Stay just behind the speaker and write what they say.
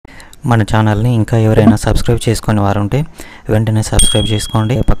మన ఛానల్ని ఇంకా ఎవరైనా సబ్స్క్రైబ్ చేసుకునే వారు ఉంటే వెంటనే సబ్స్క్రైబ్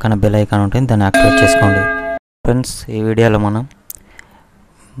చేసుకోండి. పక్కన బెల్ ఐకాన్ ఉంటుంది, దాన్ని యాక్టివేట్ చేసుకోండి. ఫ్రెండ్స్, ఈ వీడియోలో మనం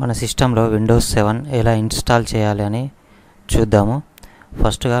మన సిస్టంలో విండోస్ 7 ఎలా ఇన్స్టాల్ చేయాలి అని చూద్దాము.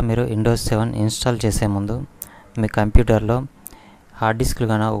 ఫస్ట్గా మీరు విండోస్ 7 ఇన్స్టాల్ చేసే ముందు మీ కంప్యూటర్లో హార్డ్ డిస్క్లు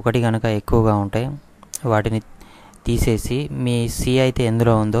కనుక ఎక్కువగా ఉంటాయి, వాటిని తీసేసి మీ సి అయితే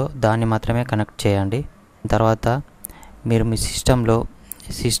ఎందులో ఉందో దాన్ని మాత్రమే కనెక్ట్ చేయండి. తర్వాత మీరు మీ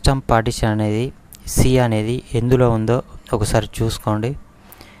సిస్టమ్ పార్టిషన్ అనేది సి అనేది ఎందులో ఉందో ఒకసారి చూసుకోండి.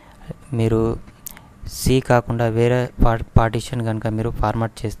 మీరు సి కాకుండా వేరే పార్టిషన్ కనుక మీరు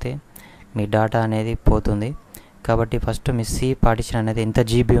ఫార్మాట్ చేస్తే మీ డేటా అనేది పోతుంది. కాబట్టి ఫస్ట్ మీ సి పార్టిషన్ అనేది ఎంత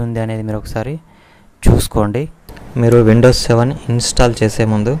జీబీ ఉంది అనేది మీరు ఒకసారి చూసుకోండి. మీరు విండోస్ 7 ఇన్స్టాల్ చేసే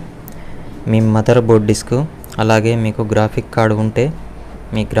ముందు మీ మదర్ బోర్డ్ డిస్క్ అలాగే మీకు గ్రాఫిక్ కార్డు ఉంటే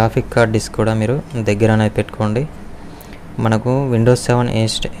మీ గ్రాఫిక్ కార్డ్ డిస్క్ కూడా మీరు దగ్గర అనేది పెట్టుకోండి. మనకు విండోస్ 7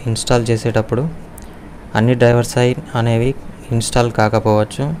 ఇన్స్టాల్ చేసేటప్పుడు అన్ని డ్రైవర్స్ అనేవి ఇన్స్టాల్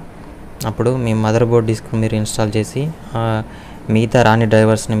కాకపోవచ్చు. అప్పుడు మీ మదర్ బోర్డ్ డిస్క్ మీరు ఇన్స్టాల్ చేసి మిగతా రాని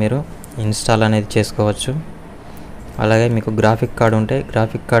డ్రైవర్స్ని మీరు ఇన్స్టాల్ అనేది చేసుకోవచ్చు. అలాగే మీకు గ్రాఫిక్ కార్డు ఉంటే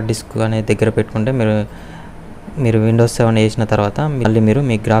గ్రాఫిక్ కార్డ్ డిస్క్ అనేది దగ్గర పెట్టుకుంటే మీరు విండోస్ 7 వేసిన తర్వాత మళ్ళీ మీరు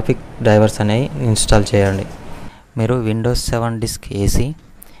మీ గ్రాఫిక్ డ్రైవర్స్ అనేవి ఇన్స్టాల్ చేయండి. మీరు విండోస్ 7 డిస్క్ వేసి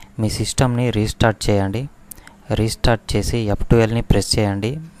మీ సిస్టమ్ని రీస్టార్ట్ చేయండి. రీస్టార్ట్ చేసి F12ని ప్రెస్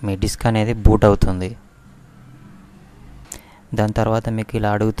చేయండి. మీ డిస్క్ అనేది బూట్ అవుతుంది. దాని తర్వాత మీకు ఇలా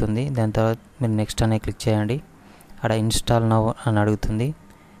అడుగుతుంది. దాని తర్వాత మీరు నెక్స్ట్ అనేది క్లిక్ చేయండి. అక్కడ ఇన్స్టాల్ నౌ అని అడుగుతుంది.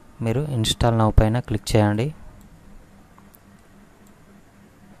 మీరు ఇన్స్టాల్ నౌ పైన క్లిక్ చేయండి.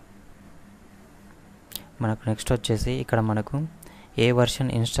 మనకు నెక్స్ట్ వచ్చేసి ఇక్కడ మనకు ఏ వర్షన్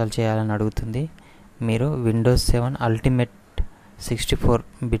ఇన్స్టాల్ చేయాలని అడుగుతుంది. మీరు విండోస్ 7 అల్టిమేట్ 64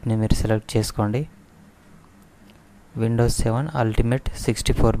 బిట్ని మీరు సెలెక్ట్ చేసుకోండి. విండోస్ 7 అల్టిమేట్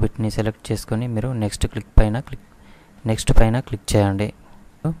 64 బిట్ని సెలెక్ట్ చేసుకొని మీరు నెక్స్ట్ పైన క్లిక్ చేయండి.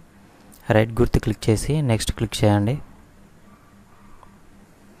 రైట్ గుర్తు క్లిక్ చేసి నెక్స్ట్ క్లిక్ చేయండి.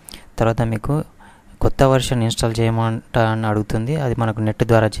 తర్వాత మీకు కొత్త వర్షన్ ఇన్స్టాల్ చేయమంటారని అడుగుతుంది. అది మనకు నెట్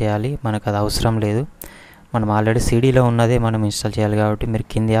ద్వారా చేయాలి, మనకు అది అవసరం లేదు. మనం ఆల్రెడీ సీడీలో ఉన్నదే మనం ఇన్స్టాల్ చేయాలి కాబట్టి మీరు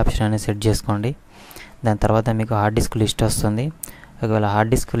కింది ఆప్షన్ అనేది సెట్ చేసుకోండి. దాని తర్వాత మీకు హార్డ్ డిస్క్ లిస్ట్ వస్తుంది. ఒకవేళ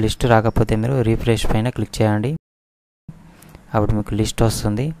హార్డ్ డిస్క్ లిస్ట్ రాకపోతే మీరు రీఫ్రెష్ పైన క్లిక్ చేయండి. అప్పుడు మీకు లిస్ట్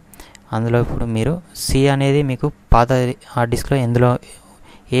వస్తుంది. అందులో ఇప్పుడు మీరు సి అనేది మీకు పాత హార్డ్ డిస్క్లో ఎందులో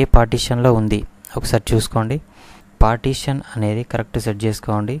ఏ పార్టీషన్లో ఉంది ఒకసారి చూసుకోండి. పార్టీషన్ అనేది కరెక్ట్ సెట్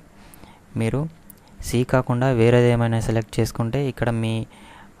చేసుకోండి. మీరు సి కాకుండా వేరేది ఏమైనా సెలెక్ట్ చేసుకుంటే ఇక్కడ మీ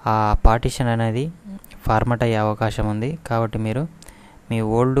ఆ పార్టీషన్ అనేది ఫార్మాట్ అయ్యే అవకాశం ఉంది. కాబట్టి మీరు మీ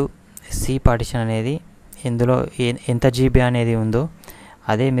ఓల్డ్ సి పార్టీషన్ అనేది ఎందులో ఎంత జీబీ అనేది ఉందో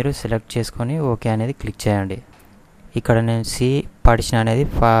అదే మీరు సెలెక్ట్ చేసుకొని ఓకే అనేది క్లిక్ చేయండి. ఇక్కడ నేను సి పార్టిషన్ అనేది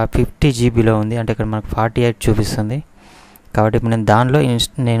 50 జీబీలో ఉంది, అంటే ఇక్కడ మనకు 48 చూపిస్తుంది. కాబట్టి ఇప్పుడు నేను దానిలో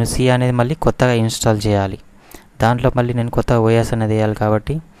నేను సి అనేది మళ్ళీ కొత్తగా ఇన్స్టాల్ చేయాలి. దాంట్లో మళ్ళీ నేను కొత్తగా ఓఎస్ అనేది వేయాలి.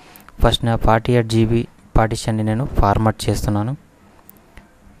 కాబట్టి ఫస్ట్ నా 48 జీబీ పార్టిషన్ని నేను ఫార్మాట్ చేస్తున్నాను.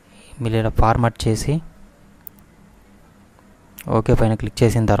 మీరు ఇలా ఫార్మాట్ చేసి ఓకే పైన క్లిక్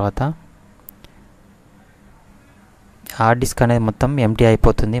చేసిన తర్వాత హార్డ్ డిస్క్ అనేది మొత్తం ఎంటీ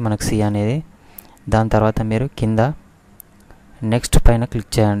అయిపోతుంది మనకు సి అనేది. దాని తర్వాత మీరు కింద నెక్స్ట్ పైన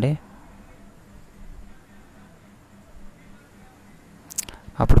క్లిక్ చేయండి.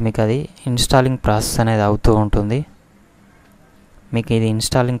 అప్పుడు మీకు అది ఇన్స్టాలింగ్ ప్రాసెస్ అనేది అవుతూ ఉంటుంది. మీకు ఇది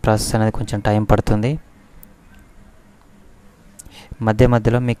ఇన్స్టాలింగ్ ప్రాసెస్ అనేది కొంచెం టైం పడుతుంది.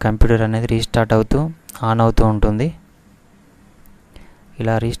 మధ్యలో మీ కంప్యూటర్ అనేది రీస్టార్ట్ అవుతూ ఆన్ అవుతూ ఉంటుంది.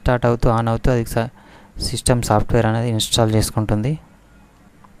 ఇలా రీస్టార్ట్ అవుతూ ఆన్ అవుతూ అది సిస్టమ్ సాఫ్ట్వేర్ అనేది ఇన్స్టాల్ చేసుకుంటుంది.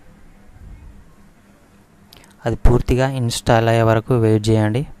 అది పూర్తిగా ఇన్స్టాల్ అయ్యే వరకు వెయిట్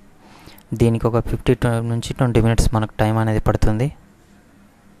చేయండి. దీనికి ఒక 15 నుంచి 20 మినిట్స్ మనకు టైం అనేది పడుతుంది.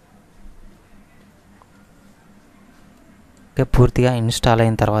 పూర్తిగా ఇన్స్టాల్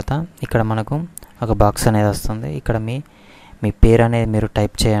అయిన తర్వాత ఇక్కడ మనకు ఒక బాక్స్ అనేది వస్తుంది. ఇక్కడ మీ పేరు అనేది మీరు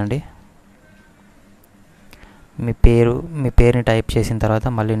టైప్ చేయండి. మీ పేరుని టైప్ చేసిన తర్వాత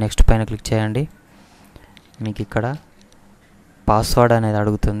మళ్ళీ నెక్స్ట్ పైన క్లిక్ చేయండి. మీకు ఇక్కడ పాస్వర్డ్ అనేది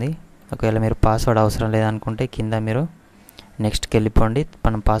అడుగుతుంది. ఒకవేళ మీరు పాస్వర్డ్ అవసరం లేదనుకుంటే కింద మీరు నెక్స్ట్కి వెళ్ళిపోండి.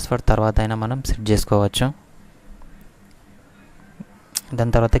 మనం పాస్వర్డ్ తర్వాత అయినా మనం సెట్ చేసుకోవచ్చు.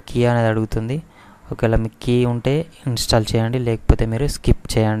 దాని తర్వాత కీ అనేది అడుగుతుంది. ఒకవేళ మీకు కీ ఉంటే ఇన్స్టాల్ చేయండి, లేకపోతే మీరు స్కిప్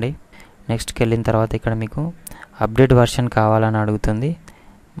చేయండి. నెక్స్ట్కి వెళ్ళిన తర్వాత ఇక్కడ మీకు అప్డేట్ వర్షన్ కావాలని అడుగుతుంది.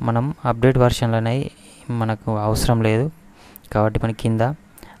 మనం అప్డేట్ వర్షన్లు అనేవి మనకు అవసరం లేదు కాబట్టి మన కింద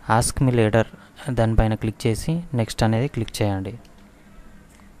ఆస్క్ మీ లేటర్ దానిపైన క్లిక్ చేసి నెక్స్ట్ అనేది క్లిక్ చేయండి.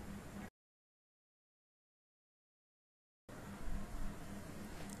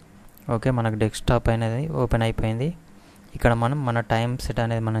 ఓకే, మనకు డెస్క్టాప్ అనేది ఓపెన్ అయిపోయింది. ఇక్కడ మనం మన టైం సెట్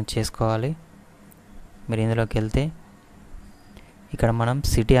అనేది మనం చేసుకోవాలి. మీరు ఇందులోకి వెళ్తే ఇక్కడ మనం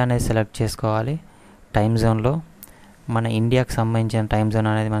సిటీ అనేది సెలెక్ట్ చేసుకోవాలి. టైం జోన్లో మన ఇండియాకి సంబంధించిన టైం జోన్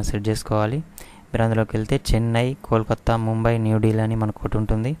అనేది మనం సెట్ చేసుకోవాలి. మీరు అందులోకి వెళ్తే చెన్నై, కోల్కతా, ముంబై, న్యూఢిల్లీ అని మనకు ఒకటి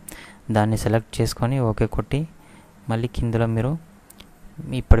ఉంటుంది. దాన్ని సెలెక్ట్ చేసుకొని ఓకే కొట్టి మళ్ళీ కిందలో మీరు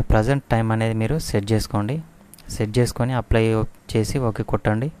ఇప్పుడు ప్రజెంట్ టైం అనేది మీరు సెట్ చేసుకోండి. సెట్ చేసుకొని అప్లై చేసి ఓకే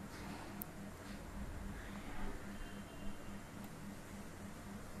కొట్టండి.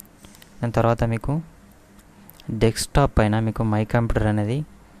 దాని తర్వాత మీకు డెస్క్టాప్ పైన మీకు మై కంప్యూటర్ అనేది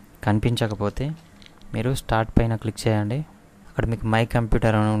కనిపించకపోతే మీరు స్టార్ట్ పైన క్లిక్ చేయండి. అక్కడ మీకు మై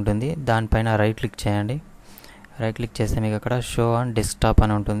కంప్యూటర్ అని ఉంటుంది. దానిపైన రైట్ క్లిక్ చేయండి. రైట్ క్లిక్ చేస్తే మీకు అక్కడ షో ఆన్ డెస్క్టాప్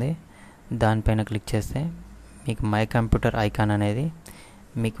అని ఉంటుంది. దానిపైన క్లిక్ చేస్తే మీకు మై కంప్యూటర్ ఐకాన్ అనేది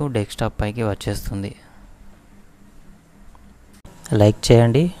మీకు డెస్క్టాప్ పైకి వచ్చేస్తుంది. లైక్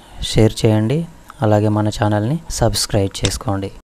చేయండి, షేర్ చేయండి, అలాగే మన ఛానల్ని సబ్స్క్రైబ్ చేసుకోండి.